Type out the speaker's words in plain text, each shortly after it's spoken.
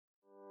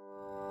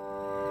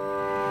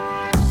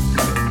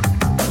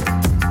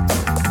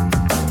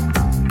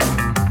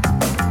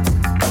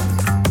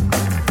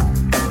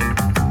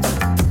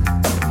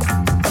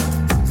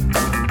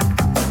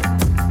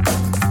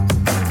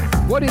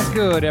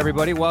good,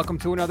 everybody? Welcome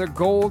to another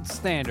Gold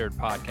Standard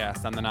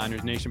podcast on the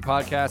Niners Nation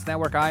Podcast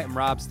Network. I am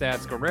Rob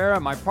Stats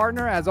Guerrera. My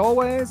partner, as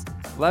always,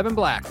 Levin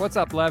Black. What's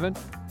up, Levin?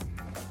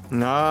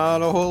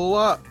 Not a whole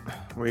lot.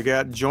 We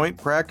got joint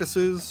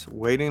practices,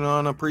 waiting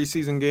on a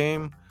preseason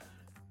game,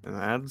 and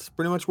that's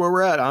pretty much where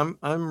we're at.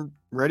 I'm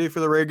ready for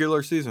the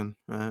regular season.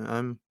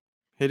 I'm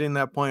hitting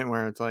that point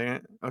where it's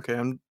like, okay,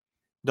 I'm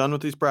done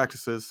with these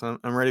practices. I'm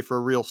ready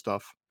for real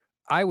stuff.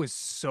 I was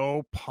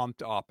so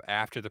pumped up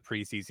after the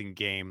preseason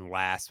game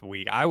last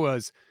week. I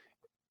was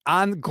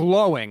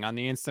glowing on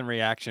the instant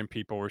reaction.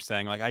 People were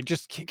saying, like,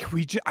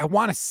 I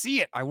want to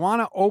see it. I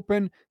want to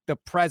open the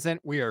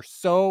present. We are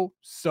so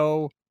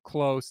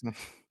close.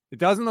 It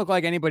doesn't look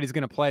like anybody's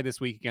going to play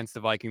this week against the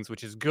Vikings,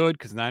 which is good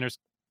because Niners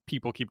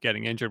people keep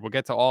getting injured. We'll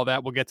get to all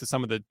that. We'll get to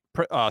some of the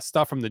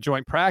stuff from the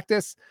joint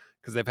practice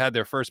because they've had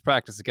their first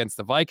practice against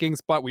the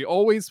Vikings. But we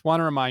always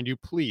want to remind you,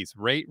 please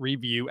rate,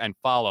 review, and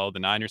follow the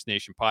Niners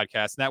Nation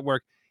Podcast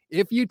Network.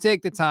 If you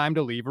take the time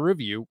to leave a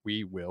review,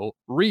 we will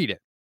read it.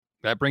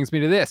 That brings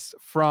me to this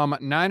from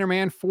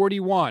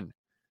Ninerman41.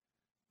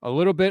 A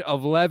little bit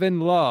of Levin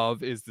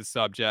love is the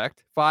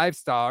subject. 5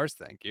 stars.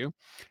 Thank you.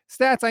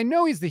 Stats, I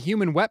know he's the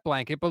human wet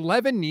blanket, but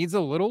Levin needs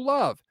a little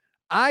love.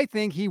 I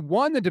think he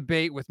won the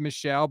debate with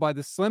Michelle by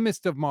the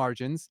slimmest of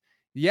margins.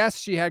 Yes,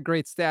 she had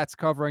great stats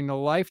covering the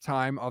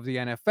lifetime of the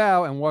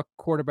NFL and what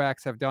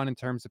quarterbacks have done in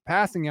terms of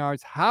passing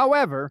yards.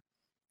 However,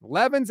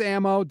 Levin's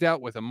ammo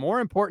dealt with a more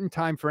important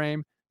time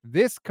frame,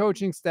 this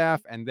coaching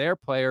staff and their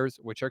players,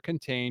 which are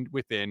contained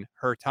within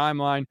her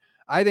timeline.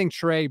 I think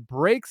Trey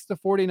breaks the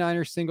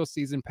 49ers single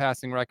season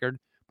passing record,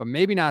 but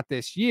maybe not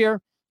this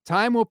year.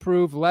 Time will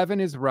prove Levin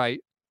is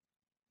right.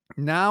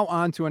 Now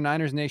on to a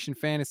Niners Nation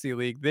Fantasy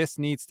League. This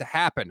needs to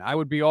happen. I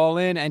would be all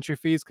in. Entry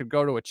fees could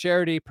go to a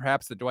charity,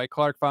 perhaps the Dwight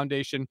Clark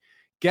Foundation.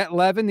 Get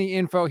Levin the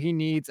info he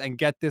needs and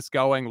get this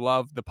going.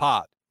 Love the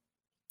pod.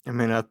 I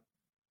mean, I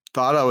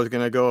thought I was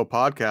going to go a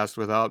podcast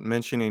without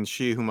mentioning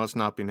She Who Must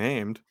Not Be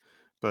Named,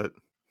 but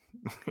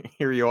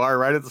here you are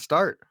right at the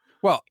start.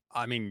 Well,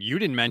 I mean, you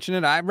didn't mention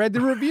it. I read the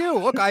review.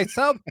 Look, I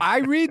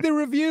read the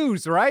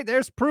reviews, right?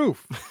 There's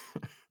proof.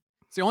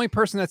 It's the only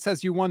person that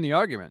says you won the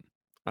argument.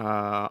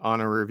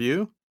 On a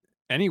review?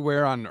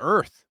 Anywhere on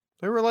earth.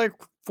 There were like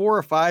 4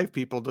 or 5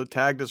 people that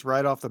tagged us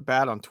right off the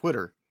bat on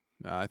Twitter.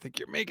 I think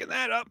you're making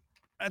that up.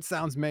 That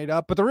sounds made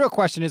up. But the real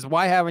question is,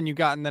 why haven't you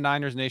gotten the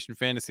Niners Nation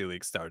Fantasy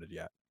League started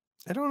yet?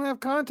 I don't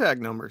have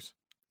contact numbers.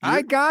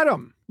 I got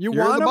them. You're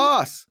the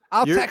boss.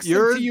 I'll text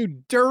them to you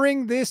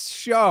during this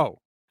show.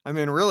 I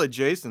mean, really,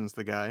 Jason's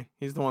the guy.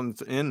 He's the one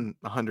that's in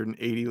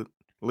 180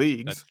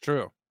 leagues. That's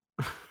true.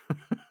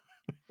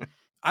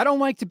 I don't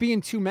like to be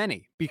in too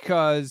many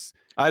because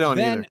I don't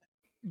either.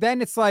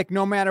 Then it's like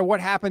no matter what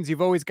happens,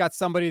 you've always got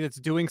somebody that's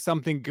doing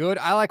something good.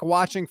 I like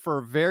watching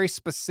for very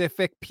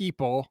specific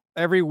people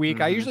every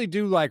week. I usually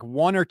do like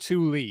 1 or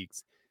 2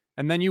 leagues,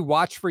 and then you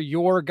watch for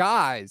your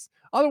guys.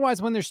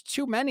 Otherwise, when there's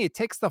too many, it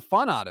takes the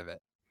fun out of it.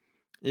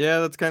 Yeah,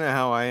 that's kind of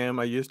how I am.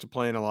 I used to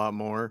play in a lot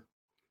more.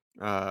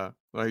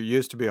 There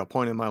used to be a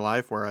point in my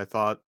life where I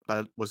thought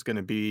that was going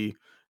to be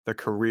the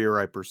career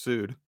I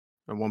pursued.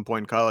 At one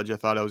point in college, I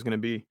thought I was going to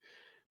be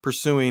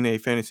pursuing a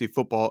fantasy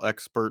football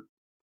expert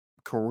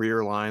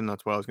career line.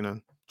 That's what I was going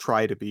to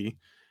try to be.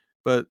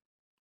 But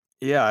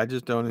yeah, I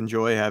just don't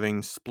enjoy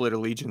having split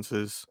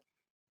allegiances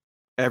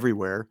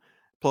everywhere.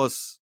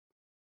 Plus,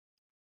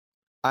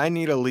 I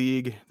need a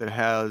league that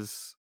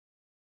has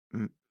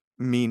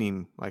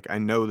meaning. Like, I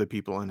know the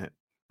people in it.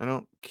 I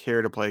don't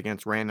care to play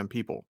against random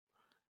people.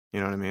 You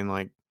know what I mean?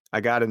 Like,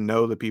 I got to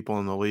know the people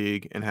in the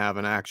league and have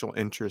an actual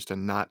interest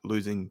in not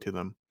losing to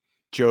them.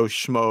 Joe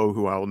Schmo,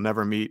 who I will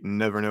never meet and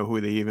never know who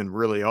they even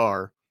really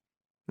are.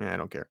 Yeah, I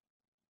don't care.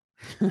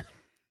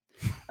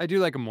 I do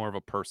like a more of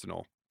a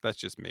personal. That's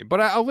just me. But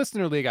a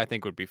listener league, I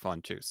think, would be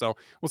fun, too. So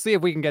we'll see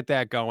if we can get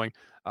that going.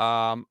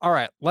 All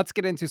right, let's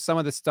get into some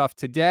of the stuff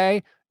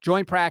today.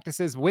 Joint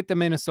practices with the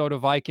Minnesota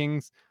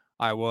Vikings.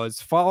 I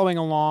was following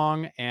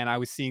along, and I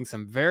was seeing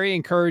some very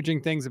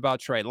encouraging things about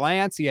Trey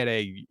Lance. He had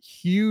a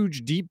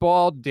huge deep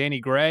ball, Danny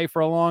Gray,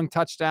 for a long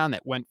touchdown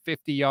that went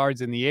 50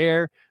 yards in the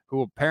air,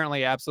 who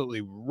apparently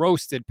absolutely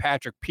roasted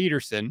Patrick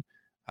Peterson.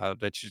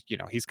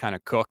 He's kind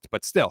of cooked,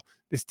 but still,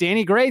 this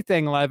Danny Gray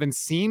thing, Levin,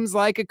 seems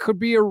like it could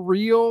be a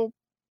real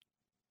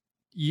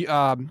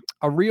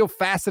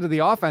facet of the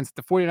offense that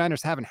the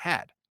 49ers haven't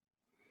had.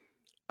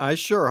 I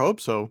sure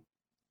hope so.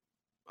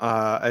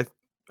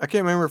 I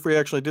can't remember if we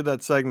actually did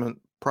that segment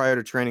prior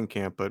to training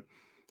camp, but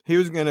he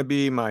was going to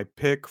be my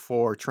pick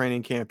for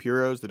training camp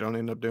heroes that don't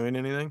end up doing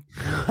anything.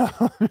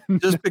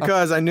 Just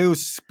because I knew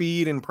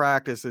speed in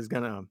practice is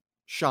going to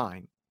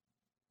shine.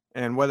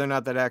 And whether or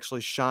not that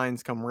actually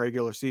shines come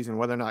regular season,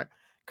 whether or not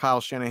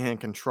Kyle Shanahan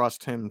can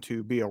trust him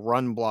to be a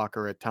run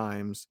blocker at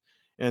times,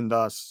 and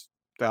thus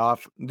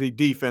the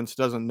defense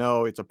doesn't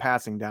know it's a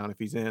passing down if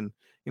he's in,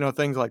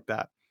 things like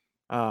that.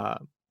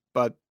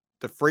 But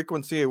the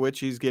frequency at which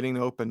he's getting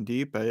open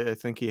deep, I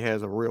think he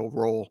has a real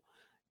role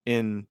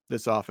in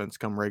this offense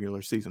come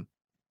regular season.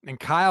 And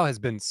Kyle has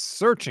been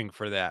searching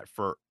for that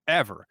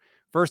forever.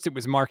 First, it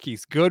was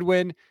Marquise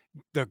Goodwin.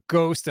 the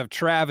ghost of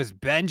Travis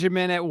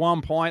Benjamin at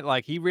one point.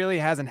 Like he really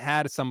hasn't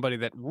had somebody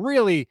that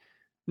really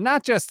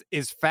not just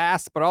is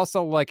fast, but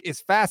also like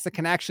is fast that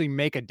can actually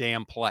make a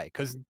damn play.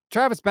 Because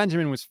Travis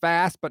Benjamin was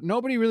fast, but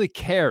nobody really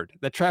cared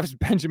that Travis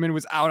Benjamin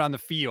was out on the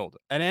field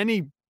at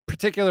any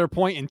particular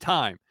point in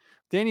time.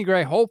 Danny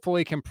Gray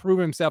hopefully can prove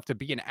himself to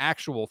be an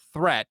actual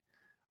threat.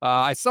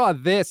 I saw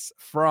this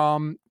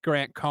from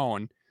Grant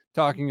Cohn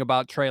talking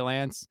about Trey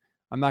Lance.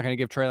 I'm not going to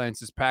give Trey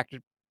Lance's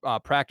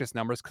practice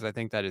numbers because I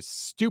think that is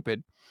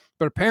stupid.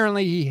 But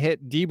apparently, he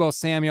hit Debo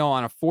Samuel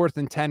on a 4th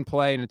and 10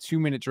 play in a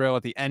 2-minute drill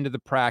at the end of the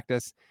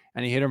practice,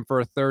 and he hit him for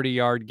a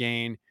 30-yard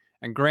gain.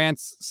 And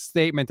Grant's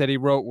statement that he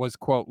wrote was,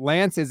 quote,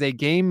 Lance is a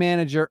game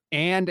manager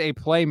and a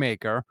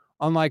playmaker,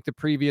 unlike the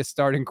previous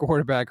starting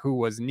quarterback who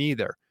was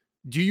neither.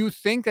 Do you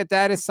think that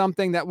that is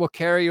something that will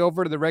carry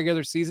over to the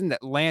regular season,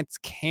 that Lance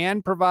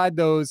can provide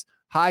those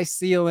high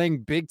ceiling,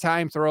 big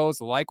time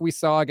throws like we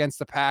saw against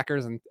the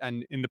Packers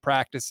and in the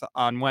practice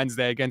on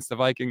Wednesday against the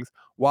Vikings,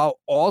 while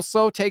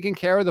also taking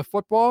care of the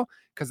football?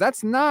 Because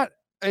that's not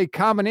a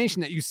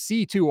combination that you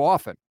see too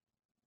often.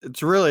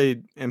 It's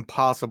really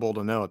impossible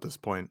to know at this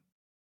point.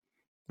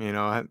 You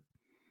know,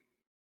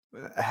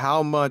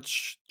 how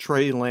much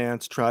Trey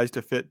Lance tries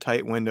to fit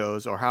tight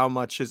windows or how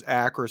much his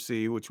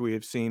accuracy, which we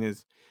have seen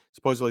is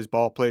supposedly his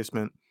ball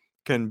placement,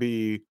 can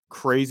be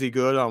crazy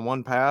good on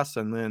one pass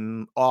and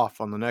then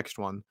off on the next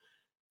one.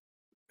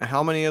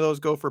 How many of those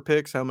go for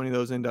picks? How many of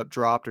those end up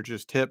dropped or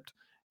just tipped?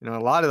 You know, a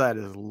lot of that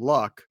is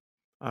luck,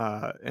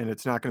 and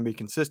it's not going to be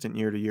consistent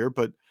year to year,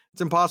 but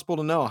it's impossible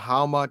to know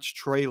how much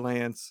Trey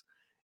Lance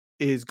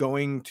is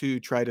going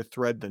to try to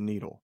thread the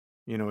needle.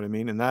 You know what I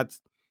mean? And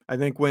that's, I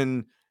think,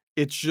 when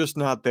it's just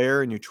not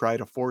there and you try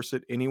to force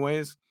it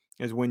anyways,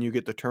 is when you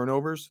get the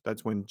turnovers.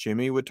 That's when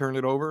Jimmy would turn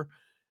it over.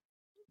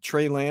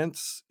 Trey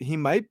Lance, he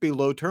might be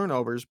low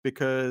turnovers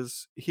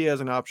because he has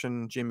an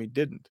option Jimmy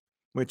didn't,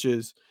 which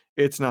is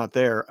it's not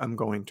there. I'm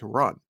going to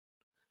run.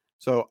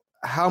 So,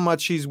 how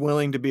much he's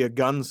willing to be a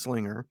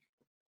gunslinger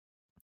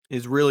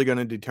is really going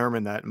to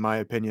determine that, in my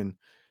opinion.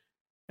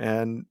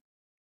 And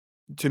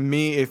to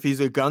me, if he's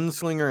a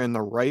gunslinger in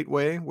the right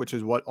way, which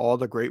is what all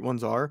the great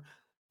ones are,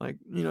 like,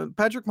 you know,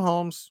 Patrick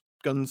Mahomes,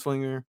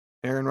 gunslinger,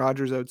 Aaron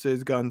Rodgers, I would say,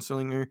 is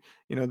gunslinger.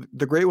 You know,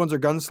 the great ones are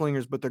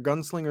gunslingers, but they're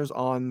gunslingers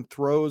on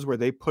throws where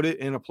they put it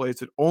in a place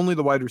that only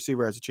the wide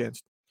receiver has a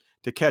chance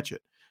to catch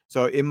it.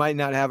 So it might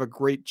not have a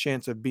great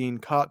chance of being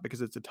caught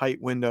because it's a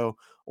tight window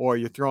or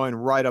you're throwing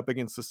right up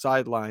against the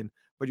sideline,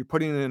 but you're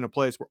putting it in a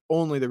place where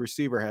only the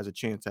receiver has a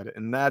chance at it.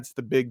 And that's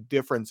the big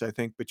difference, I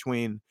think,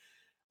 between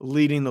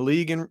leading the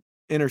league in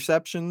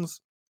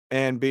interceptions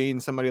and being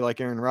somebody like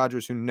Aaron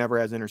Rodgers who never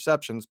has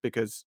interceptions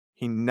because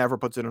he never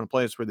puts it in a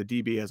place where the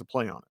DB has a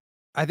play on it.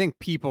 I think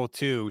people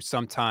too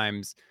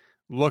sometimes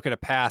look at a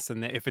pass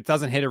and if it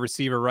doesn't hit a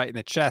receiver right in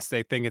the chest,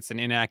 they think it's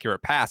an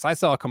inaccurate pass. I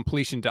saw a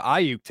completion to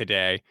Ayuk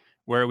today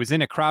where it was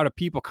in a crowd of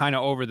people kind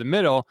of over the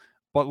middle,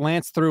 but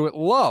Lance threw it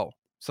low.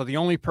 So the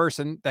only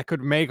person that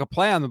could make a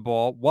play on the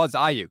ball was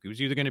Ayuk. It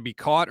was either going to be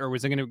caught or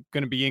was it going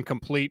to be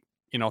incomplete,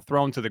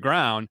 thrown to the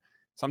ground.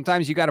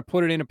 Sometimes you got to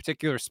put it in a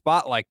particular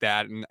spot like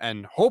that,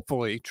 and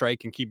hopefully Trey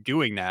can keep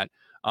doing that.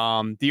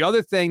 The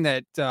other thing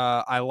that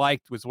I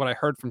liked was what I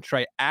heard from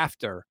Trey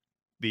after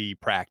the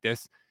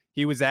practice.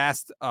 He was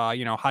asked,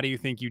 how do you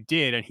think you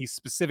did? And he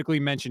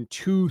specifically mentioned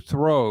 2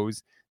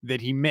 throws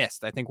that he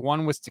missed. I think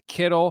one was to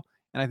Kittle,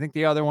 and I think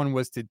the other one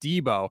was to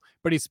Debo.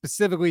 But he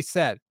specifically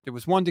said there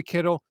was one to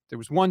Kittle, there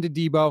was one to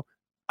Debo.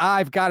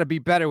 I've got to be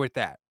better with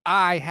that.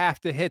 I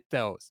have to hit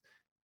those.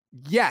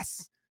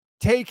 Yes,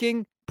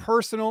 taking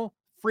personal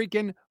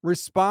freaking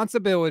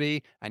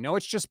responsibility. I know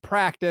it's just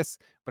practice,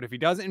 but if he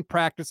does it in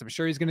practice, I'm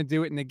sure he's going to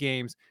do it in the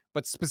games.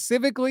 But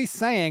specifically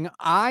saying,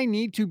 I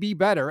need to be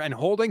better and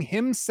holding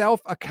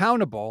himself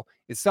accountable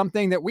is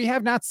something that we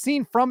have not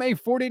seen from a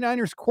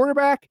 49ers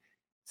quarterback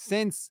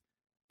since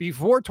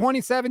before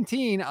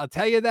 2017. I'll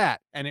tell you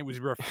that. And it was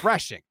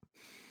refreshing.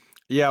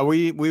 Yeah,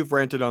 we've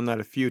ranted on that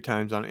a few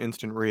times on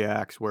instant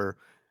reacts where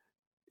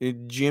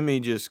Jimmy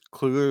just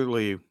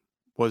clearly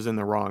was in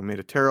the wrong, made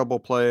a terrible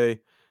play,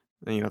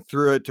 and,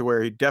 threw it to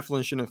where he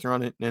definitely shouldn't have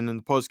thrown it. And in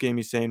the post game,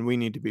 he's saying we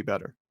need to be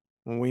better.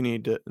 Well, we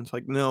need to. It's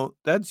like, no,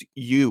 that's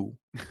you.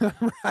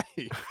 Right.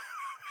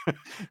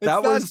 It's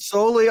That not. was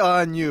solely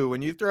on you.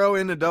 When you throw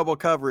in a double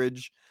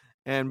coverage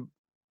and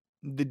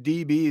the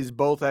DBs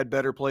both had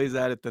better plays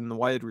at it than the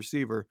wide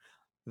receiver,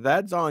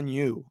 that's on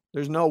you.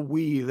 There's no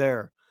we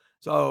there.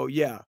 So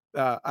yeah,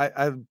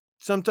 I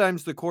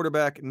sometimes the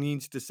quarterback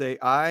needs to say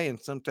I, and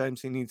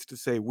sometimes he needs to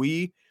say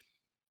we,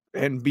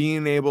 and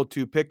being able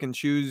to pick and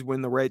choose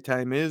when the right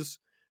time is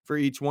for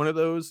each one of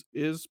those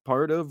is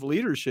part of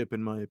leadership,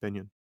 in my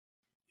opinion.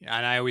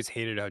 And I always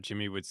hated how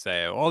Jimmy would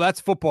say, "Oh, that's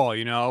football,"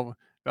 you know.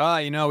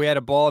 We had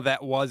a ball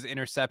that was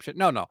interception.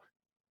 No, no,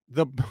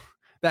 the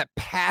that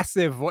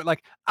passive what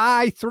like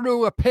I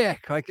threw a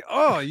pick. Like,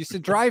 oh, it used to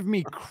drive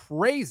me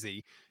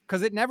crazy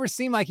because it never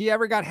seemed like he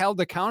ever got held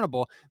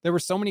accountable. There were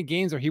so many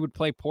games where he would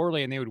play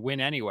poorly and they would win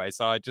anyway.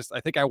 So I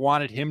think I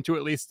wanted him to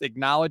at least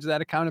acknowledge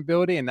that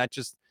accountability, and that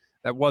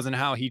wasn't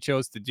how he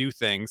chose to do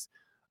things.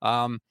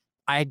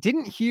 I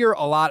didn't hear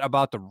a lot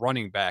about the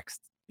running backs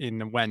in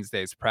the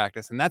Wednesday's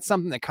practice, and that's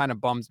something that kind of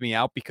bums me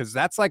out because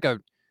that's like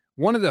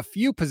one of the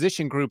few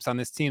position groups on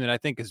this team that I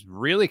think is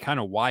really kind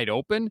of wide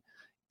open.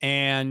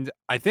 And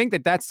I think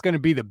that that's going to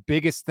be the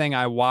biggest thing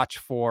I watch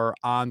for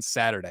on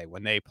Saturday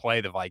when they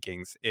play the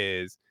Vikings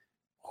is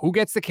who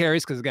gets the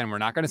carries? Because again, we're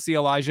not going to see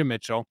Elijah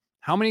Mitchell.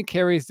 How many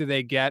carries do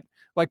they get?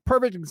 Like,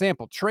 perfect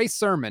example, Trey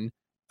Sermon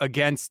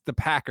against the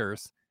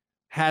Packers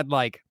had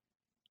like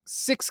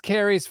 6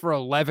 carries for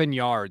 11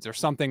 yards or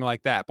something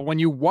like that. But when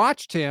you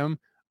watched him,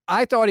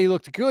 I thought he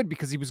looked good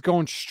because he was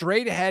going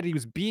straight ahead. He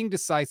was being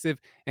decisive.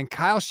 And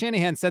Kyle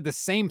Shanahan said the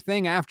same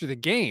thing after the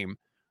game.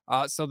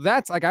 So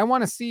that's like, I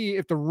want to see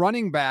if the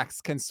running backs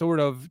can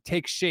sort of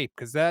take shape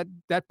because that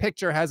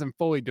picture hasn't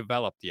fully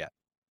developed yet.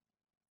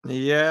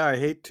 Yeah, I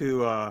hate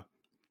to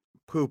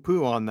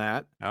poo-poo on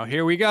that Oh,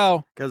 here we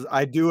go. because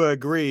I do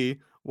agree.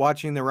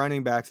 Watching the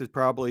running backs is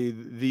probably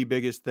the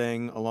biggest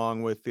thing,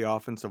 along with the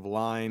offensive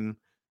line,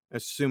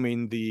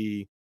 assuming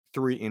the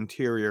three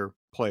interior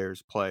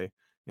players play.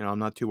 I'm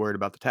not too worried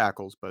about the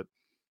tackles, but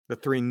the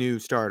three new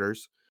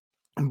starters.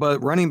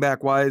 But running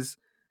back wise,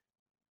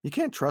 you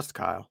can't trust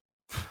Kyle.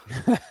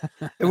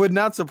 It would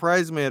not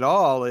surprise me at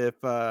all if,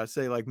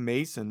 say, like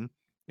Mason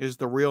is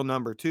the real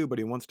number two, but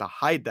he wants to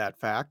hide that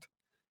fact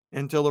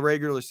until the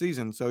regular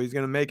season. So he's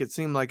going to make it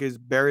seem like he's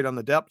buried on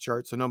the depth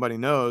chart so nobody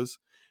knows.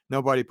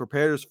 Nobody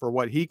prepares for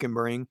what he can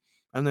bring.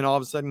 And then all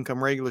of a sudden,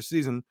 come regular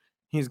season,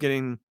 he's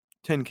getting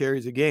 10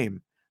 carries a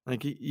game.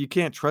 Like, you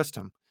can't trust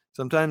him.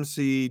 Sometimes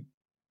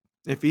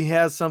if he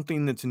has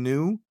something that's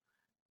new,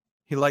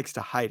 he likes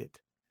to hide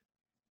it.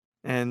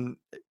 And,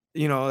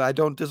 I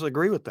don't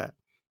disagree with that.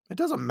 It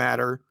doesn't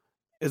matter.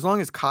 As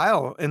long as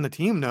Kyle and the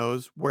team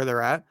knows where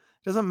they're at,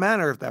 it doesn't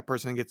matter if that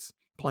person gets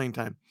playing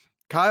time.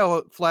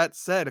 Kyle flat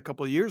said a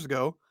couple of years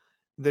ago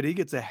that he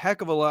gets a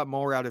heck of a lot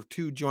more out of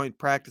 2 joint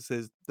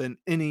practices than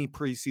any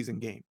preseason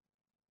game.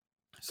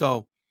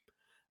 So,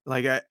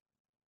 like,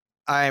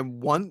 I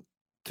want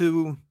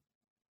to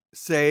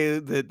say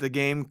that the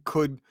game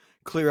could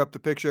clear up the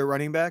picture at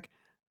running back,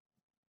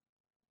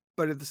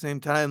 but at the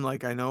same time,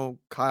 like, I know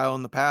Kyle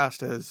in the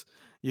past has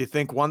you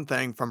think one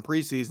thing from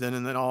preseason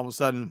and then all of a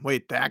sudden,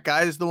 wait, that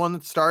guy's the one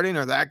that's starting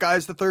or that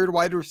guy's the third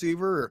wide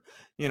receiver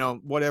or,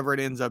 whatever it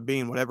ends up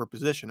being, whatever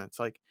position. It's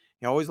like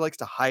he always likes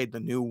to hide the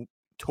new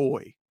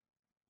toy.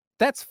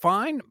 That's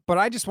fine, but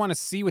I just want to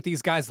see what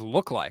these guys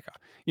look like.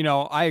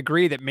 I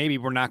agree that maybe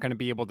we're not going to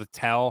be able to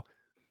tell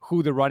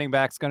who the running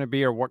back's going to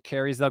be or what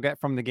carries they'll get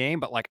from the game,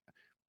 but like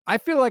I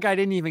feel like I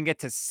didn't even get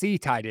to see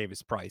Ty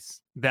Davis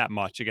Price that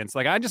much against.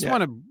 Like I just Yeah.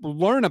 want to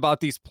learn about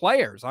these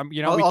players.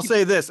 I'll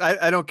say this.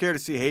 I don't care to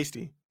see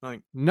Hasty.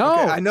 Like,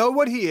 okay, I No, know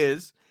what he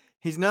is.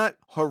 He's not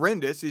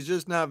horrendous. He's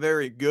just not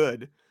very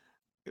good.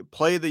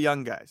 Play the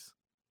young guys.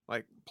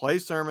 Like, play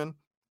Sermon,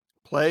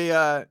 play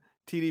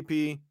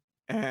TDP,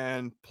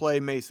 and play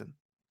Mason.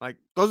 Like,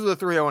 those are the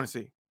three I want to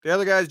see. The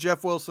other guys,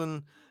 Jeff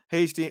Wilson,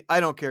 Hasty, I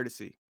don't care to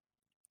see.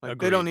 Like,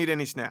 they don't agreed. need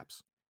any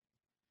snaps.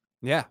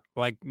 Yeah,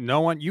 like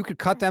no one. You could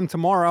cut them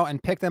tomorrow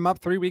and pick them up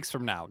 3 weeks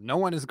from now. No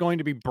one is going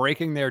to be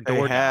breaking their They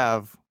door down.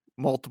 have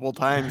multiple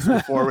times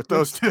before with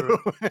those That's two.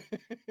 true.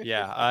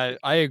 Yeah,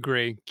 I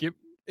agree.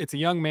 It's a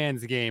young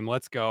man's game.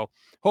 Let's go.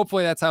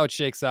 Hopefully that's how it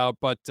shakes out,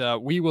 but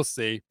we will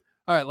see.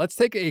 All right, let's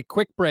take a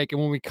quick break.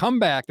 And when we come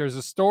back, there's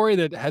a story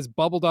that has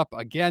bubbled up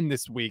again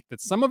this week that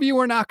some of you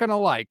are not going to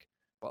like,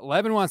 but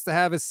Levin wants to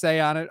have his say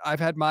on it. I've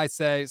had my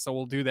say, so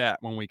we'll do that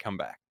when we come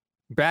back.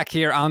 Back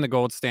here on the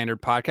Gold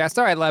Standard Podcast.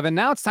 All right, Levin,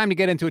 now it's time to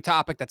get into a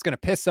topic that's going to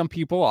piss some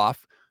people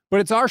off, but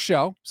it's our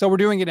show, so we're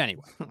doing it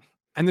anyway.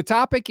 And the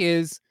topic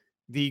is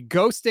the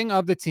ghosting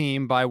of the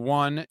team by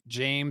one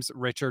James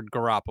Richard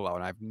Garoppolo.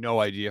 And I have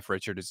no idea if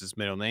Richard is his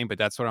middle name, but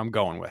that's what I'm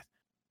going with.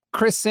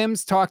 Chris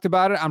Sims talked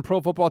about it on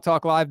Pro Football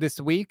Talk Live this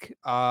week.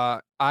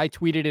 I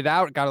tweeted it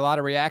out, got a lot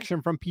of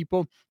reaction from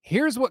people.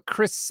 Here's what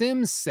Chris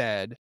Sims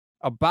said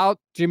about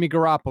Jimmy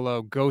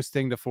Garoppolo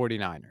ghosting the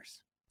 49ers.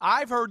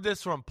 I've heard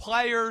this from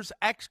players,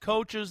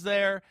 ex-coaches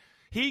there.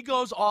 He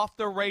goes off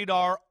the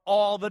radar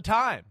all the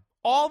time.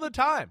 All the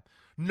time.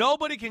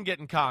 Nobody can get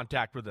in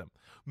contact with him.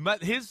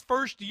 But his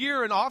first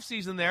year in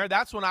offseason there,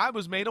 that's when I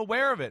was made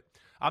aware of it.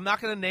 I'm not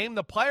going to name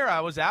the player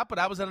I was at, but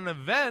I was at an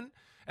event,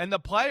 and the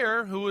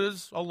player, who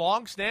is a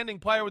long-standing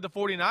player with the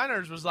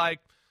 49ers, was like,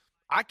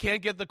 I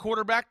can't get the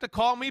quarterback to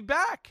call me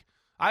back.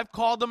 I've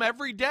called him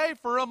every day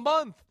for a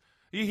month.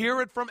 You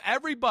hear it from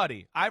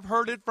everybody. I've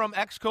heard it from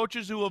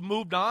ex-coaches who have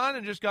moved on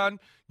and just gone,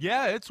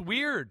 yeah, it's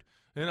weird.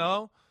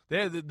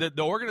 The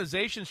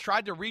organizations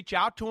tried to reach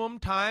out to him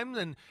times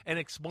and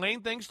explain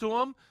things to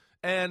him,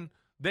 and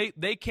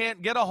they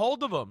can't get a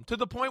hold of him to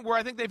the point where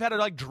I think they've had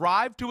to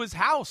drive to his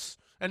house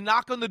and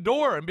knock on the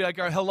door and be like,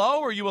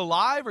 hello, are you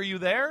alive? Are you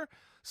there?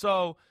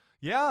 So,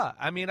 yeah,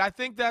 I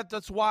think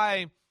that's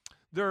why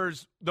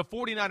there's the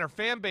 49er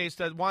fan base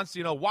that wants,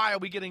 why are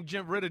we getting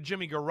rid of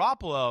Jimmy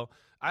Garoppolo?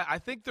 I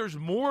think there's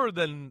more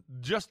than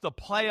just the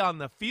play on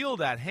the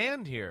field at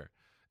hand here.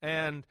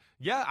 And,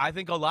 yeah, I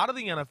think a lot of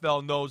the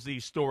NFL knows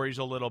these stories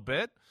a little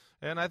bit.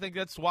 And I think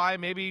that's why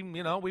maybe,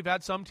 we've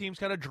had some teams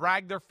kind of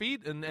drag their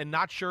feet and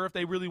not sure if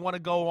they really want to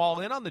go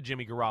all in on the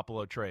Jimmy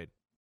Garoppolo trade.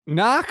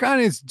 Knock on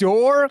his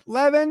door,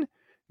 Levin.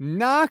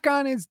 Knock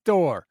on his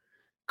door.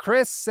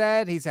 Chris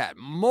said he's had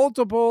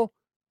multiple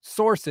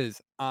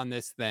sources on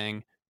this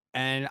thing.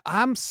 And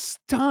I'm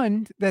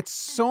stunned that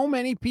so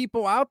many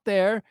people out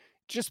there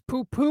just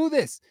poo poo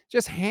this,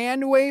 just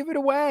hand wave it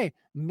away.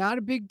 Not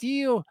a big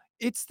deal.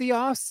 It's the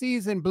off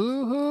season.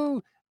 Boo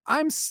hoo.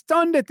 I'm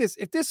stunned at this.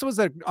 If this was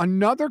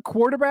another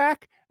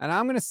quarterback, and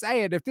I'm going to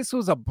say it, if this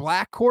was a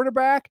black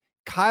quarterback,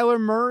 Kyler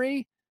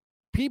Murray,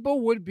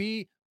 people would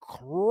be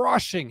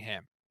crushing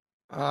him.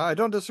 I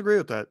don't disagree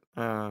with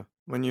that.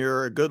 When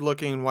you're a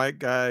good-looking white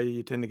guy,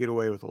 you tend to get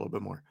away with a little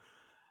bit more.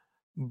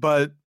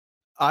 But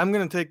I'm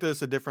going to take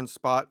this a different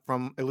spot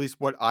from at least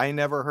what I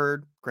never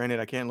heard. Granted,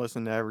 I can't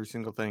listen to every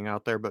single thing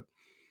out there, but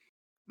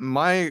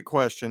my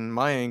question,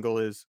 my angle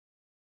is,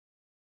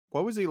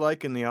 what was he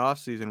like in the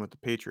offseason with the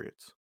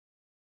Patriots?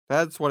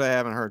 That's what I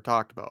haven't heard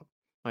talked about.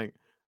 Like,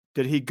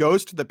 did he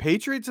ghost the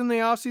Patriots in the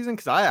offseason?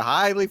 Because I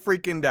highly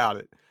freaking doubt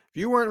it. If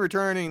you weren't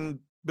returning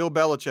Bill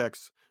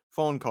Belichick's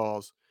phone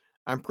calls,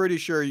 I'm pretty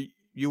sure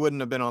you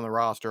wouldn't have been on the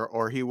roster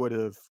or he would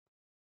have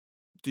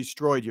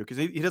destroyed you because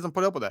he doesn't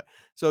put up with that.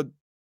 So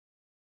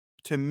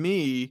to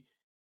me,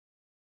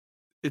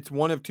 it's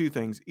one of two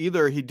things.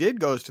 Either he did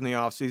ghost in the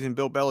offseason,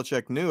 Bill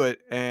Belichick knew it,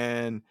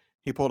 and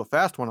he pulled a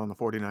fast one on the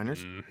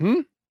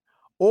 49ers,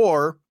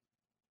 or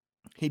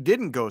he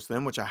didn't ghost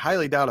them, which I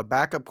highly doubt a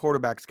backup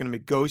quarterback is going to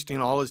be ghosting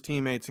all his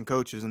teammates and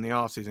coaches in the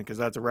offseason because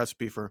that's a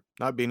recipe for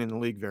not being in the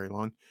league very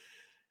long.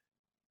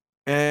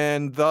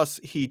 And thus,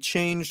 he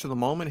changed the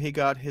moment he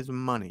got his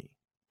money.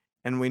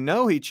 And we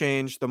know he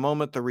changed the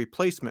moment the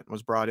replacement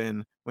was brought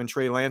in when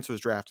Trey Lance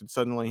was drafted.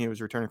 Suddenly, he was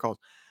returning calls.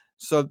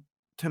 So,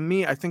 to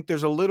me, I think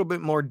there's a little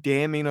bit more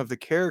damning of the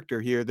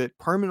character here that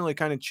permanently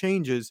kind of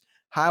changes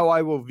how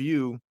I will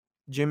view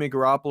Jimmy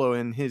Garoppolo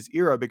in his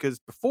era. Because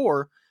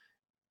before,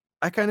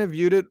 I kind of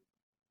viewed it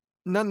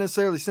not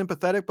necessarily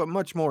sympathetic, but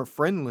much more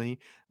friendly,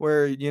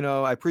 where,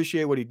 I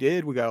appreciate what he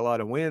did. We got a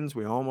lot of wins.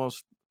 We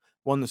almost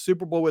won the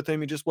Super Bowl with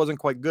him. He just wasn't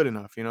quite good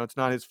enough. It's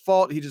not his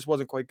fault. He just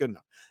wasn't quite good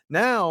enough.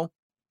 Now,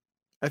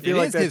 I It feel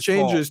like is that his fault.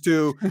 changes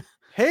to,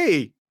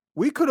 hey,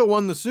 we could have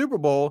won the Super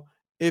Bowl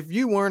if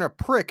you weren't a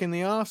prick in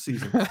the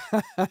offseason.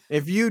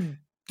 If you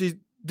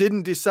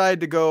didn't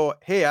decide to go,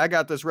 hey, I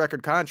got this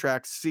record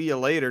contract. See you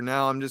later.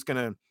 Now I'm just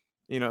going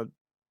to,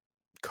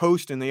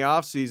 coast in the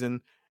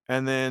offseason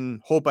and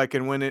then hope I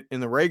can win it in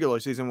the regular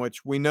season,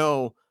 which we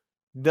know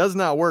does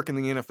not work in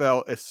the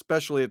NFL,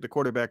 especially at the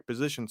quarterback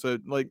position. So,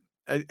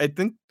 I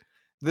think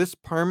this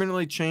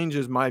permanently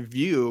changes my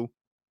view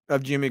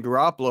of Jimmy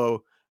Garoppolo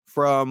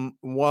from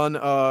one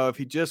of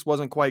he just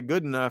wasn't quite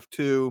good enough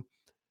to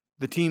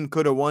the team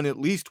could have won at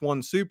least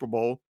one Super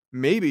Bowl,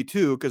 maybe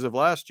two because of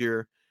last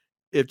year,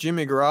 if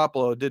Jimmy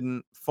Garoppolo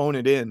didn't phone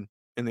it in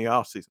the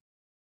offseason.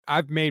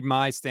 I've made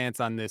my stance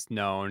on this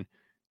known.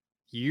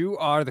 You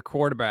are the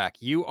quarterback.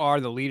 You are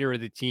the leader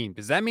of the team.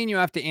 Does that mean you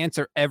have to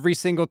answer every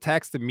single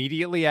text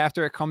immediately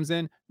after it comes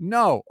in?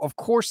 No, of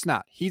course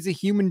not. He's a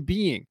human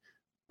being.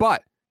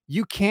 But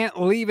you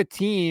can't leave a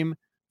team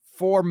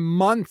for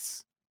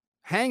months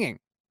hanging.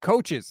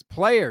 Coaches,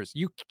 players,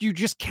 you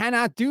just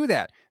cannot do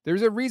that.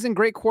 There's a reason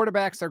great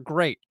quarterbacks are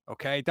great,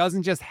 okay? It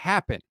doesn't just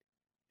happen.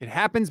 It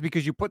happens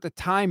because you put the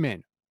time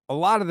in, a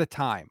lot of the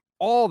time,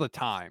 all the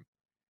time.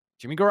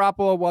 Jimmy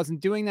Garoppolo wasn't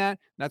doing that.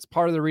 That's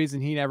part of the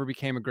reason he never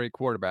became a great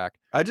quarterback.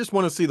 I just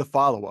want to see the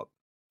follow-up.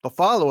 The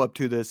follow-up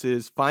to this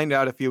is find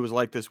out if he was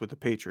like this with the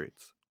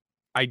Patriots.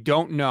 I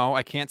don't know.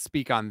 I can't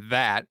speak on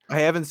that. I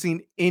haven't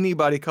seen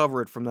anybody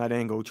cover it from that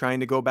angle, trying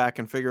to go back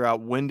and figure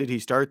out when did he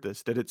start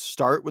this? Did it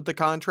start with the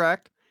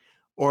contract?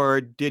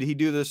 Or did he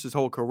do this his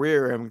whole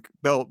career and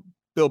Bill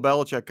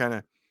Belichick kind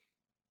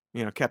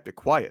of, kept it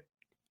quiet?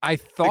 I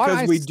thought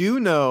Because we do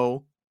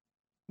know,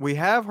 we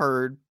have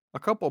heard a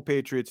couple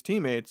Patriots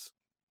teammates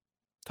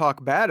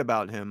talk bad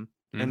about him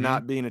and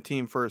not being a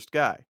team first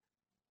guy.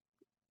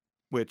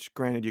 Which,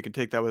 granted, you can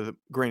take that with a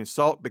grain of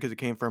salt because it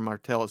came from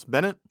Martellus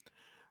Bennett.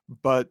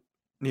 But,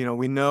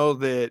 we know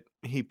that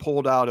he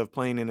pulled out of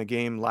playing in a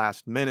game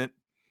last minute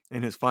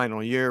in his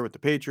final year with the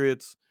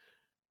Patriots.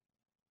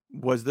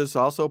 Was this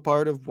also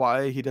part of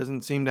why he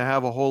doesn't seem to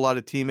have a whole lot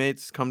of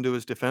teammates come to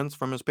his defense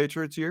from his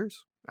Patriots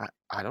years?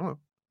 I don't know.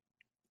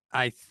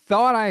 I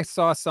thought I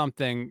saw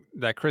something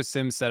that Chris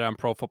Sims said on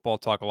Pro Football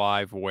Talk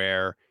Live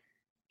where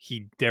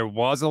there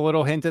was a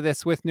little hint of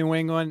this with New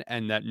England,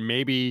 and that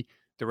maybe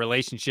the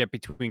relationship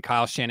between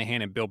Kyle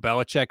Shanahan and Bill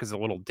Belichick is a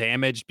little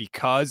damaged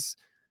because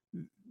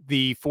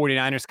the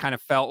 49ers kind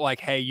of felt like,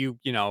 hey, you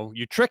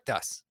tricked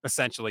us,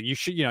 essentially.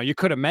 You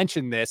could have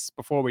mentioned this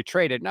before we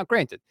traded. Now,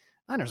 granted,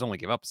 Niners only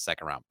give up a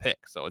second round pick,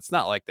 so it's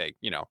not like they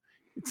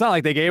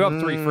gave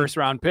up 3 first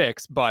round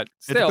picks, but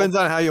still. It depends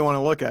on how you want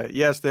to look at it.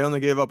 Yes, they only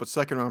gave up a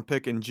second round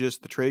pick in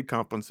just the trade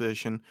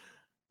compensation.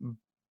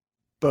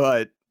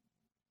 But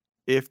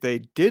if they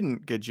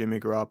didn't get Jimmy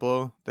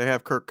Garoppolo, they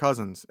have Kirk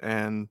Cousins.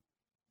 And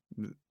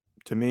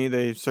to me,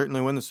 they certainly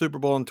win the Super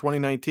Bowl in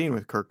 2019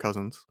 with Kirk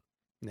Cousins.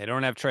 They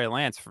don't have Trey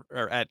Lance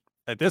or at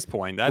this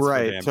point. That's for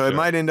Right. damn So it sure.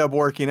 might end up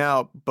working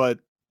out, but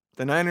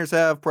the Niners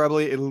have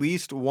probably at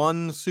least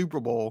one Super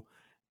Bowl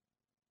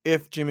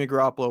if Jimmy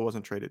Garoppolo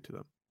wasn't traded to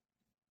them.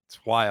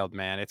 It's wild,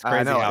 man. It's I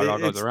crazy know how it all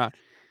goes around.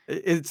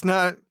 it's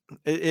not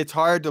it's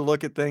hard to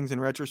look at things in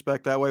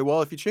retrospect that way.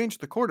 Well, if you change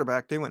the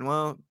quarterback, they went,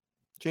 well,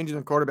 changing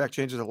the quarterback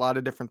changes a lot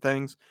of different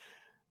things.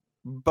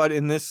 But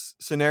in this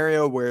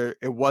scenario where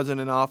it wasn't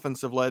an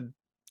offensive led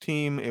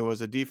team, it was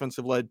a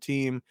defensive led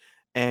team,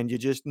 and you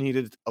just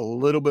needed a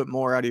little bit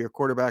more out of your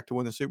quarterback to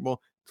win the Super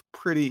Bowl, it's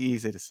pretty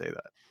easy to say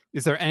that.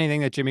 Is there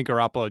anything that Jimmy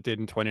Garoppolo did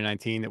in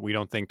 2019 that we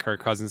don't think Kirk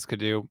Cousins could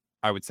do?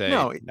 I would say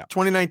No, no.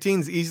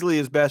 2019 is easily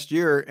his best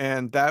year,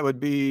 and that would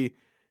be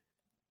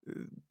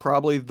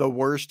probably the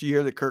worst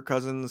year that Kirk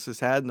Cousins has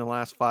had in the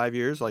last 5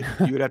 years. Like,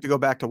 you would have to go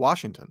back to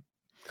Washington.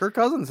 Kirk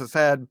Cousins has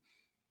had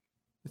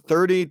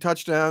 30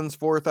 touchdowns,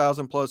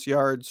 4,000 plus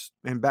yards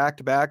in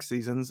back-to-back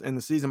seasons. And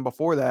the season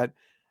before that,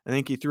 I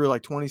think he threw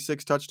like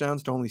 26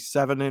 touchdowns to only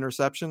 7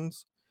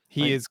 interceptions.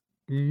 He Like, is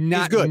he's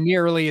not good.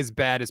 nearly as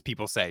bad as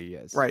people say he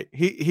is. Right.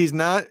 He's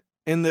not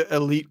in the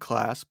elite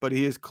class, but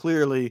he is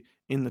clearly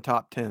in the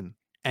top 10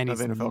 And of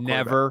he's NFL quarterback.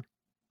 never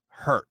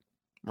hurt.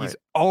 He's Right.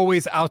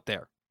 always out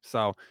there.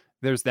 So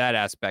there's that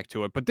aspect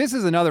to it. But this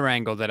is another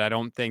angle that I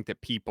don't think that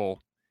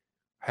people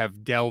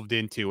have delved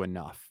into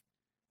enough.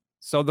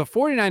 So the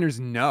 49ers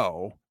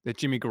know that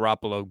Jimmy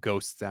Garoppolo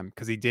ghosts them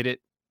because he did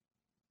it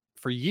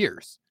for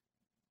years.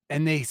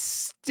 And they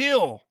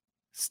still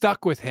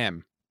stuck with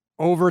him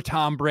over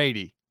Tom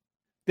Brady.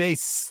 They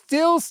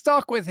still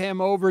stuck with him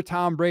over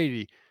Tom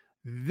Brady.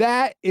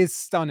 That is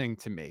stunning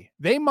to me.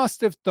 They must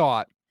have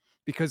thought,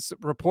 because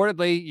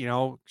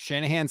reportedly,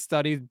 Shanahan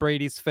studied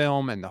Brady's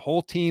film and the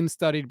whole team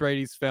studied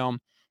Brady's film.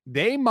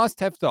 They must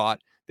have thought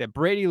that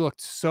Brady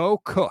looked so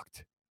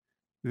cooked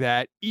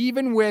that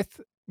even with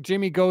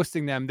Jimmy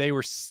ghosting them, they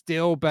were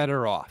still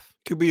better off.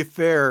 To be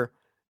fair,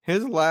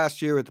 his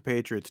last year with the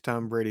Patriots,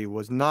 Tom Brady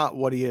was not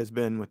what he has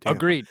been with Tampa.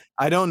 Agreed.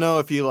 I don't know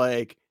if he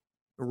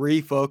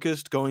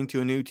refocused going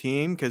to a new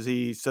team because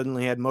he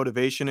suddenly had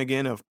motivation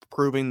again of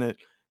proving that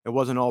it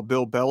wasn't all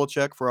Bill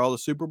Belichick for all the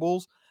Super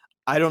Bowls.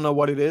 I don't know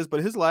what it is,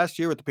 but his last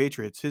year with the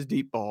Patriots, his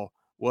deep ball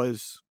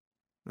was,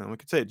 we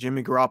could say it,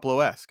 Jimmy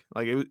Garoppolo-esque.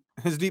 Like,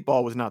 his deep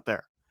ball was not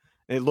there.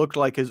 It looked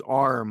like his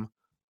arm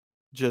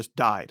just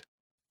died.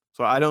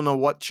 So I don't know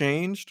what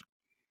changed,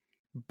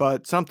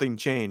 but something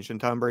changed, and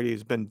Tom Brady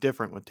has been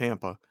different with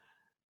Tampa.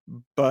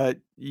 But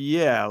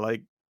yeah,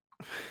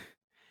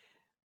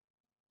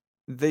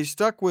 they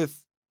stuck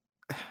with,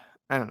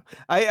 I don't know.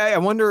 I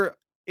wonder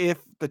if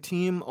the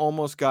team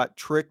almost got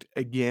tricked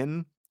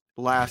again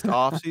last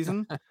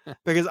offseason,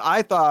 because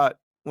I thought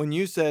when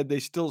you said they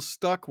still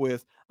stuck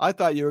with, I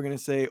thought you were going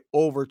to say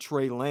over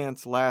Trey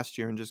Lance last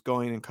year and just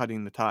going and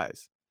cutting the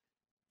ties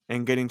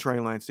and getting Trey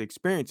Lance the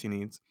experience he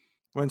needs.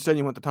 When instead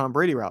you went the Tom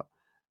Brady route.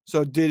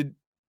 So did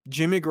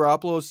Jimmy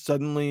Garoppolo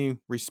suddenly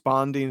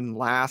responding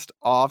last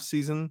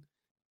offseason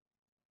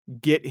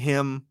get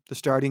him the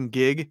starting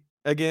gig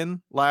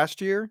again last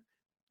year?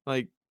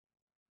 Like,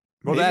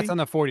 Well, that's maybe? on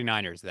the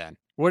 49ers then.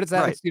 What is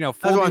that? Right. Fool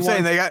That's what me I'm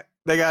saying. once.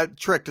 They got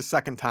tricked a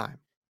second time.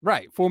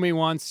 Right. Fool me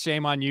once,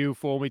 shame on you.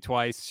 Fool me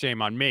twice,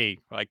 shame on me.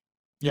 Like,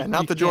 Yeah, you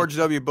not the can't. George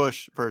W.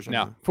 Bush version.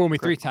 No, fool me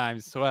 3 Correct.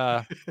 times.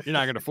 You're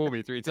not gonna fool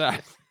me 3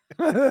 times.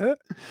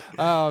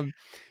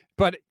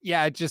 But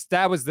yeah,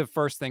 that was the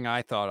first thing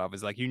I thought of,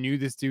 is like, you knew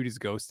this dude is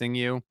ghosting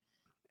you,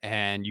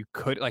 and you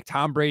could, like,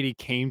 Tom Brady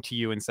came to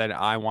you and said,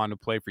 I want to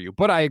play for you.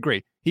 But I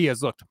agree. He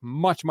has looked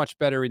much, much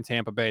better in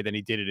Tampa Bay than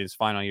he did in his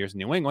final years in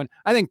New England.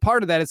 I think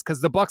part of that is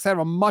because the Bucs have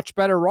a much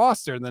better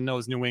roster than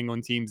those New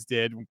England teams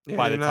did Yeah,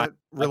 by you're the time.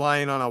 not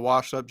relying on a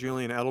washed up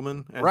Julian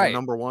Edelman as your Right.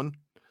 number one.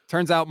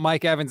 Turns out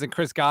Mike Evans and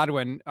Chris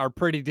Godwin are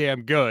pretty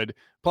damn good.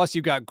 Plus,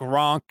 you got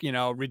Gronk,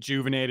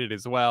 rejuvenated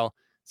as well.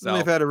 And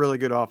they've So, had a really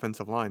good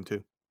offensive line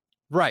too.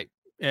 right.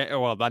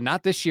 Well, but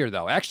not this year,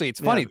 though. Actually, it's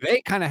funny. Yeah.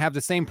 They kind of have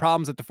the same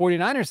problems that the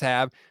 49ers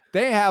have.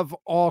 They have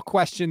all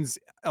questions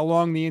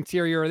along the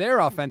interior of their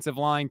offensive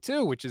line,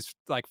 too, which is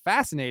like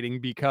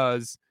fascinating,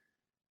 because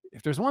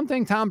if there's one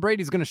thing Tom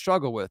Brady's going to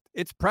struggle with,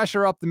 it's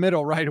pressure up the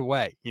middle right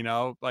away.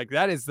 Like,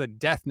 that is the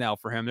death knell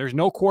for him. There's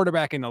no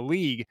quarterback in the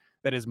league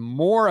that is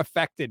more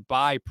affected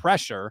by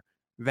pressure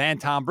than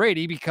Tom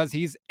Brady, because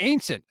he's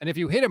ancient. And if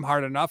you hit him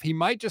hard enough, he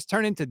might just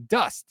turn into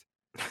dust.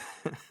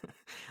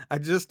 I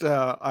just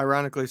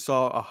ironically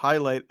saw a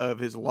highlight of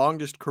his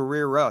longest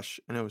career rush,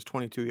 and it was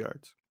 22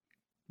 yards.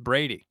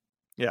 Brady.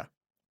 Yeah.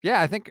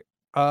 Yeah, I think,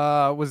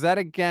 was that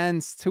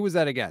against, who was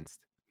that against?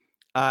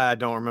 I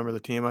don't remember the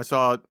team. I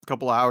saw it a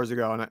couple of hours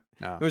ago, and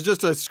No. it was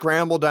just a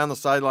scramble down the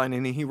sideline,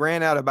 and he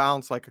ran out of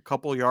bounds like a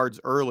couple yards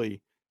early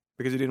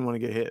because he didn't want to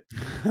get hit.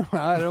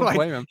 I don't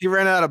blame him. He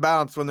ran out of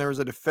bounds when there was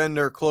a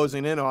defender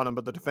closing in on him,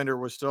 but the defender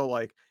was still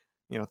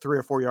 3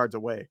 or 4 yards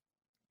away.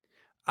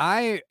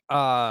 I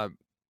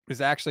was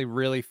actually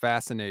really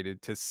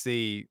fascinated to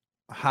see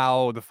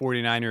how the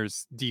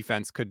 49ers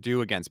defense could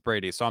do against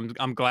Brady. So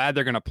I'm glad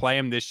they're going to play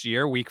him this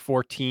year, week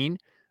 14.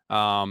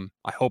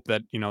 I hope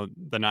that,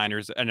 the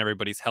Niners and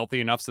everybody's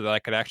healthy enough so that I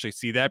could actually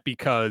see that,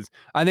 because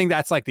I think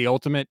that's like the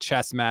ultimate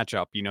chess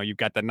matchup. You've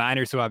got the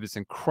Niners who have this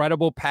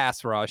incredible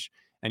pass rush,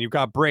 and you've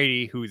got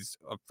Brady, who's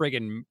a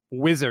friggin'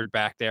 wizard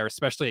back there,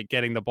 especially at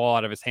getting the ball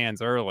out of his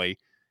hands early.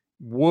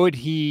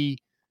 Who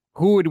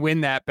would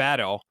win that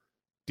battle?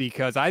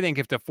 Because I think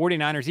if the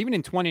 49ers, even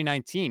in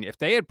 2019, if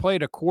they had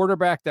played a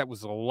quarterback that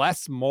was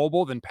less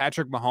mobile than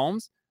Patrick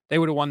Mahomes, they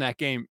would have won that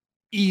game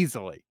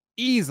easily,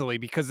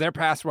 because their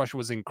pass rush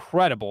was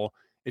incredible.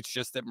 It's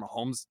just that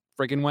Mahomes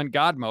friggin' went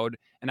God mode,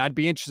 and I'd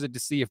be interested to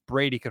see if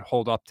Brady could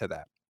hold up to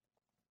that.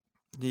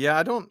 Yeah,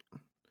 I don't.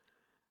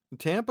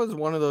 Tampa's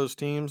one of those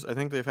teams. I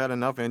think they've had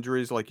enough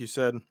injuries, like you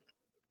said.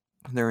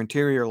 Their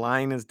interior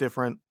line is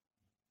different.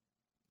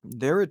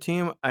 They're a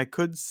team I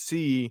could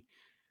see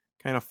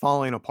kind of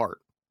falling apart.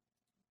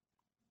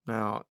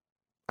 Now,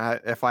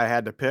 if I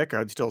had to pick,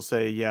 I'd still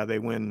say, yeah, they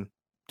win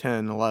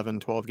 10,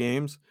 11, 12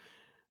 games.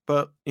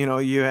 But,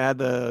 you had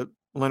the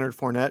Leonard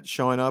Fournette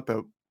showing up at,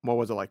 what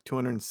was it, like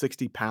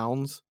 260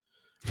 pounds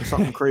or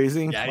something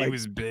crazy? Yeah, he Like,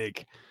 was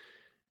big.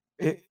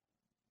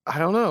 I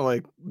don't know.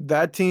 Like,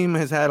 that team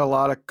has had a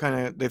lot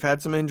of they've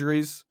had some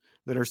injuries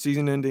that are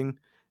season ending.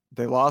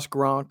 They lost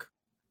Gronk.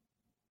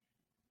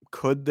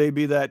 Could they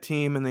be that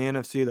team in the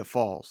NFC that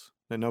falls,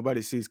 that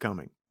nobody sees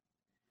coming?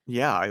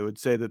 Yeah, I would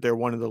say that they're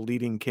one of the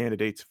leading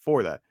candidates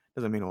for that.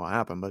 Doesn't mean it will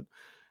happen, but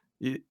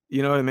you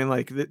know what I mean?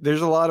 Like,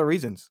 there's a lot of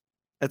reasons.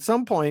 At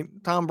some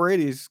point, Tom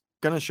Brady's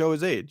going to show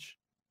his age.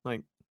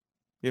 Like,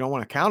 you don't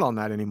want to count on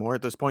that anymore.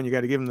 At this point, you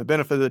got to give him the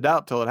benefit of the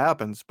doubt till it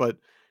happens, but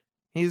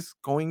he's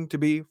going to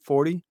be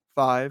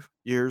 45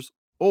 years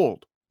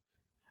old.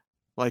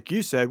 Like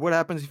you said, what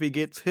happens if he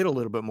gets hit a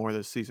little bit more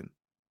this season?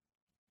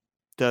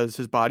 Does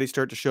his body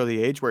start to show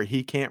the age where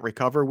he can't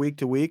recover week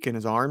to week and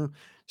his arm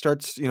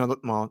starts,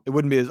 well, it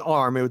wouldn't be his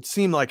arm. It would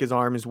seem like his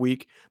arm is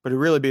weak, but it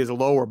really be his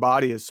lower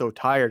body is so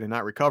tired and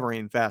not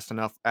recovering fast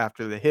enough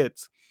after the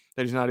hits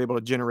that he's not able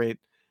to generate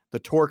the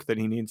torque that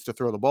he needs to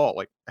throw the ball.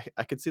 Like,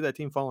 I could see that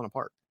team falling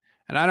apart.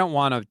 And I don't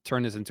want to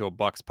turn this into a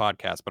Bucks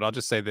podcast, but I'll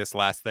just say this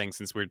last thing,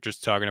 since we're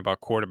just talking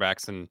about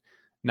quarterbacks and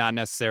not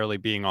necessarily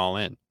being all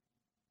in.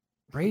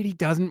 Brady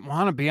doesn't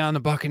want to be on the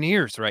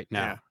Buccaneers right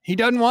now. Yeah. He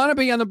doesn't want to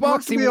be on the He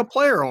wants Bucks. to be a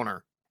player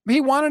owner. He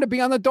wanted to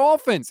be on the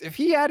Dolphins. If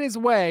he had his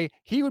way,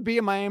 he would be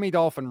a Miami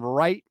Dolphin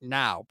right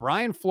now.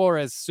 Brian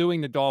Flores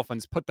suing the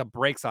Dolphins put the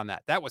brakes on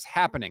that. That was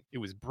happening. It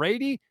was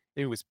Brady.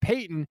 It was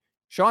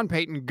Sean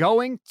Payton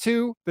going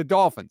to the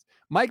Dolphins.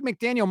 Mike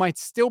McDaniel might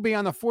still be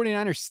on the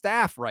 49ers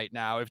staff right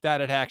now if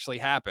that had actually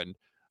happened.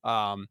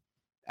 And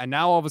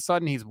now all of a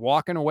sudden he's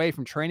walking away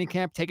from training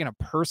camp, taking a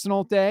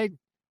personal day,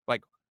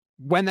 like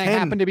when they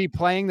happen to be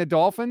playing the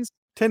Dolphins.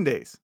 10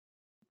 days.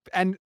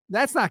 And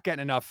that's not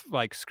getting enough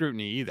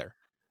scrutiny either.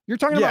 You're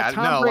talking about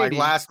Tom Brady,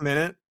 like last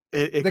minute.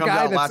 It the comes guy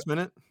out that's last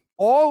minute.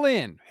 all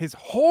in his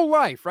whole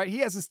life, right? He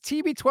has this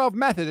TB12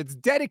 method. It's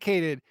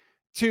dedicated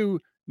to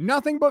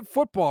nothing but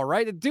football,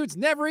 right? The dude's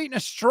never eaten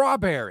a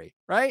strawberry,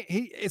 right?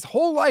 His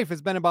whole life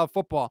has been about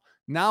football.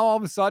 Now all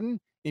of a sudden,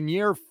 in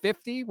year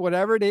 50,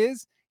 whatever it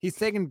is, he's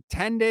taking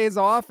 10 days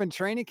off in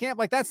training camp.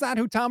 Like, that's not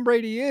who Tom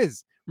Brady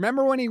is.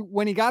 Remember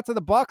when he got to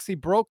the Bucks, he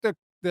broke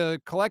the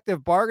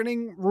collective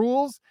bargaining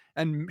rules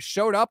and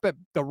showed up at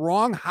the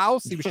wrong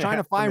house. He was trying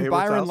to find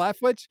Byron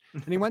Leftwich,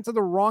 and he went to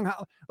the wrong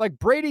house. Like,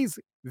 Brady's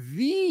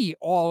the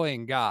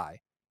all-in guy.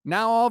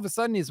 Now all of a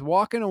sudden he's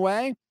walking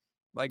away.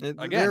 Like,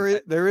 again,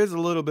 there is a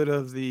little bit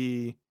of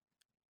the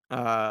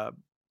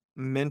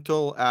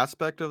mental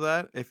aspect of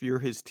that. If you're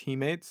his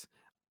teammates,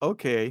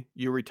 okay,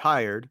 you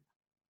retired.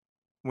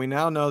 We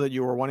now know that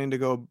you were wanting to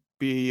go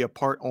be a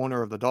part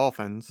owner of the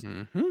Dolphins.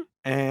 Mm-hmm.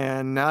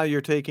 And now you're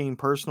taking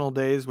personal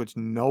days, which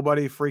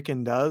nobody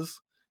freaking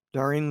does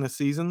during the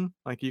season.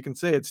 Like, you can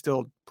say it's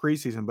still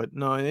preseason, but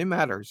no, it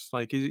matters.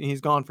 Like,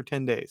 he's gone for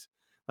 10 days.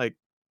 Like,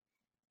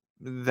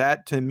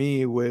 that to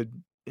me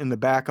would, in the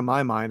back of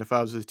my mind, if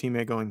I was his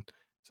teammate, going,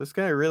 is this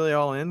guy really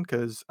all in?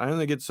 Because I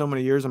only get so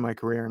many years in my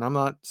career, and I'm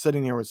not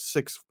sitting here with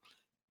 6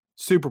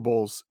 Super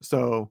Bowls.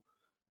 So,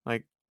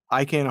 like,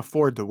 I can't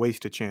afford to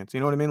waste a chance. You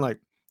know what I mean? Like,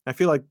 I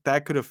feel like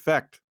that could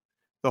affect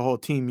the whole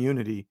team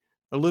unity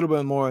a little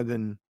bit more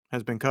than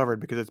has been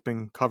covered, because it's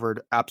been covered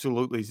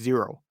absolutely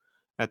zero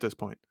at this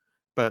point.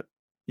 But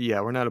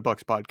yeah, we're not a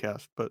Bucks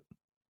podcast, but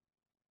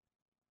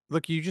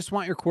look, you just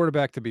want your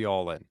quarterback to be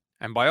all in.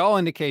 And by all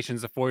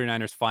indications, the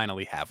 49ers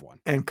finally have one.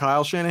 And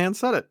Kyle Shanahan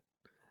said it.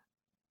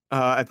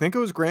 I think it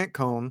was Grant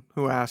Cohn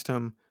who asked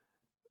him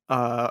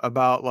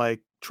about, like,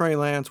 Trey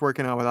Lance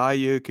working out with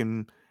Ayuk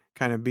and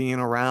kind of being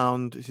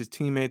around his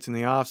teammates in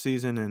the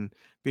offseason and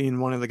being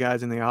one of the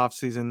guys in the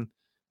offseason.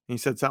 He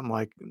said something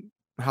like,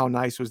 how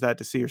nice was that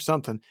to see, or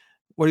something.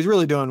 What he's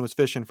really doing was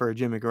fishing for a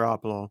Jimmy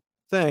Garoppolo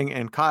thing,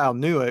 and Kyle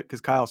knew it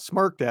because Kyle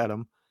smirked at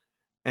him.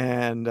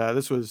 And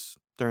this was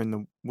during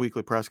the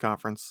weekly press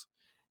conference.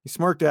 He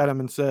smirked at him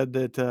and said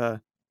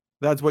that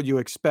that's what you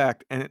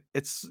expect. And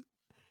it's,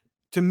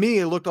 to me,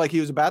 it looked like he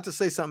was about to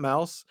say something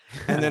else,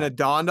 and then it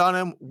dawned on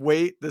him,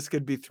 wait, this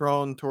could be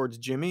thrown towards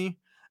Jimmy.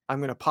 I'm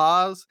going to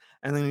pause.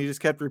 And then he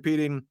just kept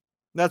repeating,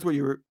 That's what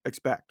you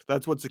expect.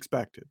 That's what's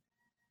expected.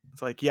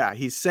 It's like, yeah,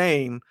 he's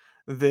saying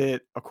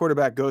that a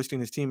quarterback ghosting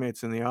his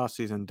teammates in the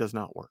offseason does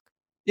not work.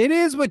 It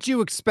is what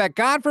you expect.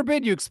 God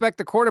forbid you expect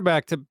the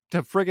quarterback to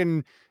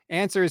friggin'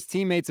 answer his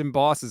teammates and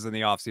bosses in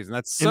the offseason.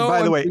 That's And so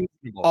by the way,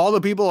 unreasonable. all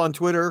the people on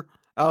Twitter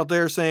out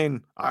there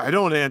saying, I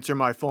don't answer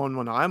my phone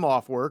when I'm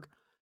off work.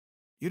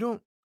 You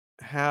don't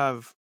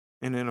have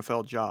an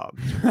NFL job.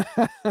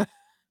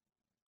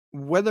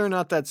 Whether or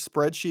not that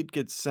spreadsheet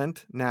gets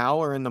sent now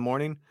or in the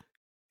morning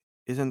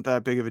isn't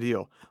that big of a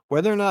deal.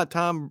 Whether or not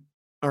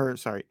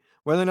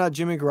whether or not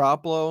Jimmy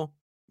Garoppolo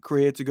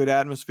creates a good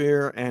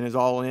atmosphere and is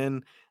all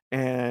in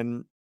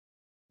and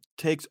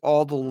takes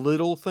all the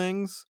little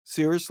things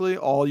seriously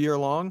all year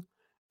long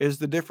is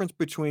the difference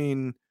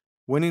between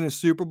winning a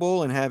Super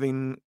Bowl and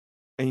having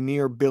a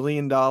near $1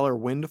 billion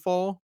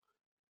windfall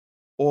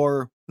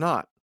or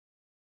not.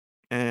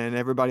 And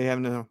everybody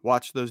having to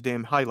watch those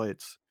damn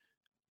highlights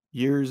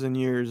years and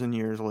years and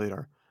years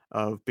later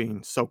of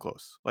being so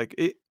close. Like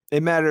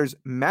it matters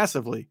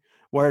massively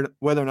whether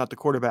or not the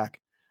quarterback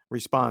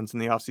responds in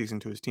the offseason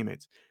to his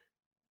teammates.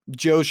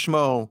 Joe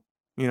Schmo,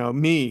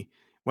 me,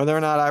 whether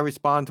or not I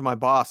respond to my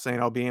boss saying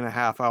I'll be in a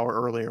half hour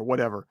early or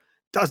whatever,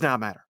 does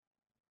not matter.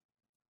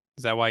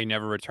 Is that why you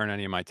never return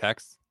any of my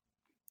texts?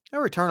 I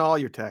return all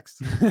your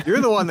texts. You're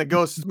the one that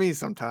ghosts me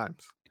sometimes.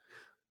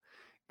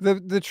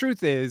 The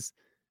truth is,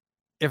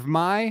 if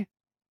my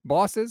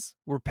bosses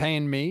were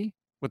paying me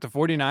what the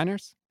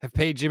 49ers have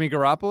paid Jimmy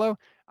Garoppolo,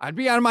 I'd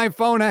be on my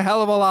phone a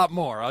hell of a lot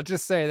more. I'll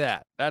just say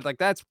that.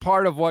 That's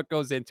part of what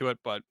goes into it,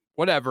 but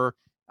whatever.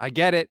 I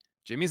get it.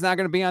 Jimmy's not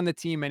going to be on the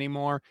team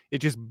anymore. It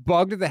just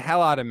bugged the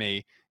hell out of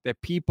me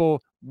that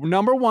people,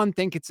 number one,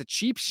 think it's a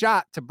cheap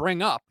shot to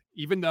bring up,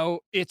 even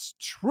though it's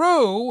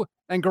true.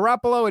 And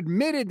Garoppolo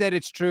admitted that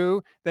it's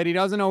true, that he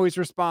doesn't always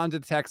respond to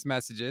text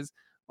messages,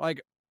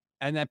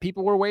 and that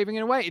people were waving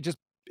it away.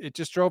 It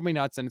just drove me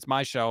nuts, and it's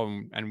my show,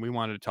 and we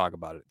wanted to talk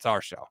about it. It's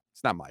our show.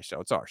 It's not my show.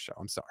 It's our show.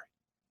 I'm sorry.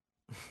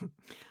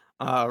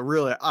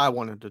 Really, I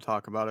wanted to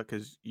talk about it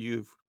because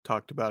you've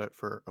talked about it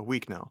for a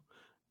week now,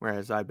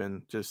 whereas I've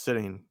been just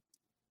sitting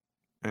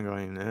and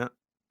going,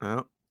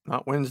 no,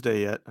 not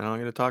Wednesday yet. I don't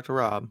get to talk to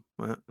Rob.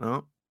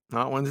 No,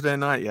 not Wednesday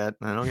night yet.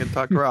 I don't get to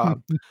talk to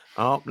Rob.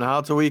 Oh, now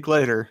it's a week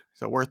later,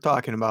 so worth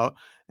talking about.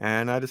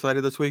 And I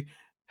decided this week,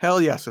 hell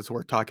yes, it's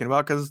worth talking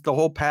about because the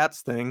whole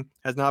Pats thing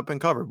has not been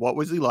covered. What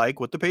was he like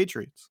with the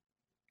Patriots?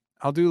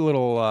 I'll do a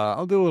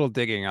little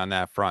digging on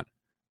that front.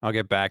 I'll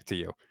get back to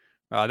you.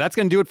 That's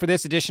going to do it for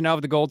this edition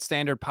of the Gold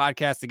Standard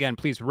Podcast. Again,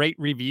 please rate,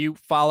 review,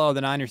 follow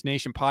the Niners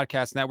Nation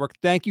Podcast Network.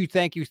 Thank you to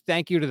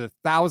the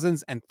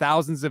thousands and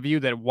thousands of you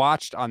that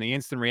watched on the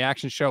Instant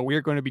Reaction Show. We're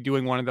going to be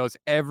doing one of those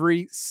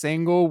every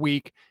single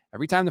week.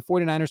 Every time the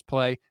 49ers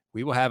play,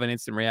 we will have an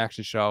Instant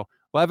Reaction Show.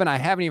 Levin, I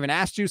haven't even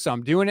asked you, so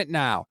I'm doing it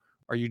now.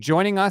 Are you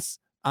joining us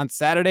on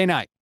Saturday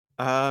night?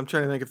 I'm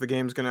trying to think if the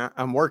game's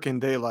I'm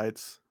working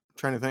daylights. I'm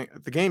trying to think.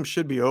 If the game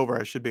should be over,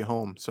 I should be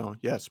home. So,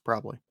 yes,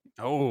 probably.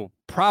 Oh,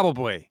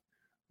 probably.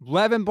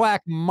 Levin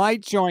Black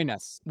might join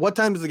us. What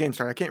time does the game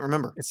start? I can't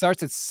remember. It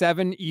starts at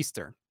 7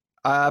 Eastern.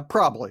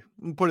 Probably.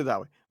 Put it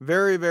that way.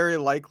 Very, very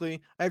likely.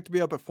 I have to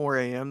be up at 4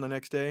 a.m. the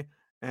next day,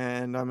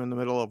 and I'm in the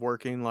middle of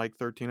working like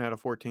 13 out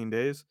of 14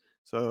 days.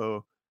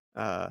 So,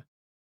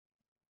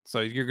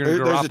 you're going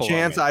to there's a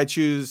chance I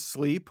choose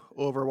sleep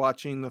over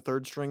watching the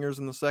third stringers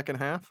in the second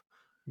half.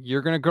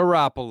 You're going to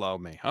Garoppolo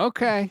me.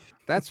 Okay,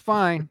 that's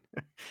fine.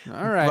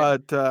 All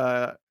right.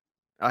 But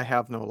I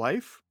have no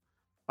life.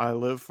 I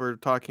live for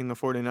talking the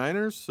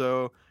 49ers,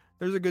 so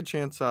there's a good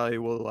chance I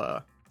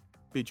will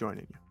be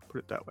joining you. Put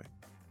it that way.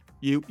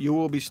 You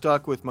will be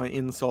stuck with my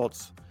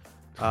insults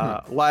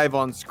live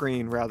on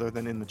screen rather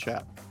than in the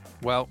chat.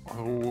 Well,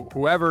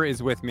 whoever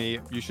is with me,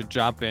 you should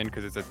jump in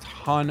because it's a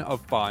ton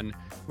of fun.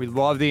 We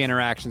love the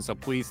interaction, so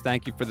please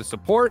thank you for the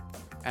support,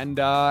 and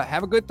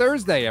have a good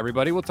Thursday,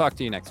 everybody. We'll talk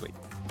to you next week.